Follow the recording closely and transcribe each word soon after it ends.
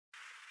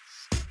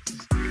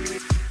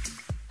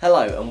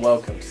Hello and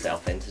welcome to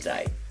Southend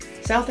Today.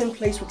 Southend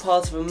police were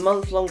part of a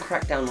month-long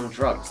crackdown on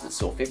drugs that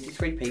saw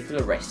 53 people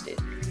arrested.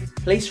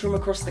 Police from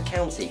across the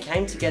county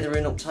came together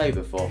in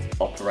October for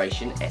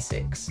Operation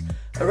Essex.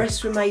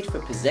 Arrests were made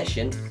for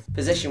possession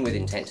with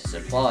intent to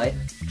supply,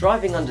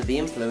 driving under the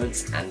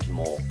influence and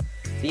more.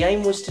 The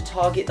aim was to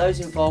target those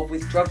involved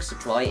with drug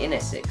supply in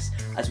Essex,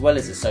 as well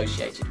as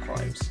associated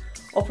crimes.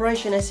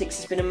 Operation Essex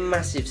has been a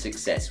massive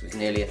success, with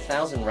nearly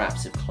 1,000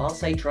 wraps of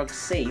Class A drugs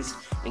seized,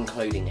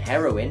 including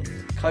heroin,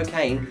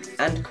 cocaine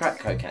and crack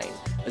cocaine,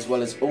 as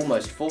well as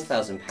almost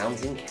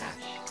 £4,000 in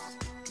cash.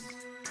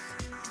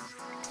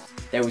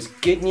 There was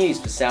good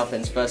news for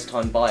Southend's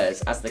first-time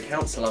buyers as the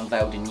council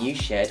unveiled a new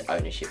shared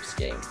ownership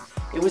scheme.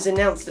 It was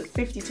announced that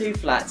 52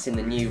 flats in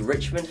the new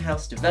Richmond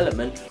House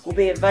development will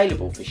be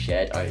available for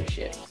shared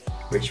ownership.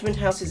 Richmond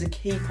House is a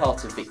key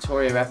part of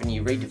Victoria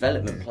Avenue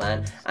redevelopment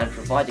plan, and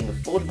providing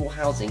affordable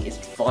housing is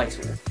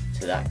vital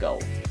to that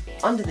goal.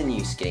 Under the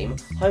new scheme,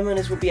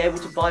 homeowners will be able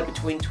to buy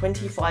between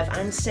 25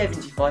 and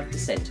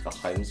 75% of a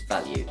home's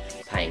value,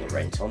 paying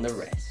rent on the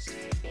rest.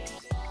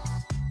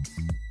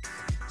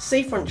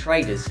 Seafront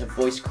traders have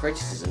voiced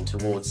criticism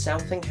towards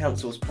Southend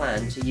Council's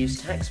plan to use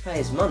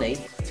taxpayers'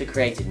 money to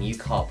create a new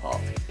car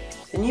park.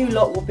 The new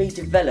lot will be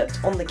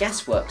developed on the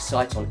gasworks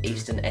site on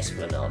Eastern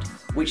Esplanade,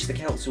 which the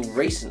council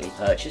recently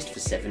purchased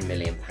for £7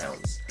 million.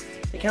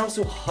 The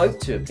council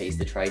hoped to appease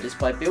the traders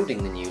by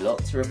building the new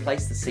lot to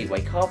replace the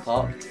Seaway car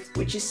park,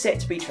 which is set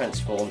to be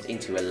transformed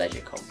into a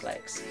leisure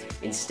complex.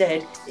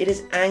 Instead, it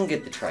has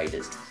angered the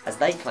traders, as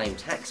they claim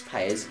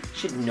taxpayers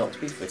should not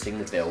be footing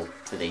the bill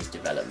for these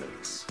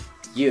developments.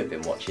 You have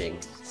been watching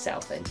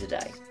Southend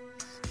Today.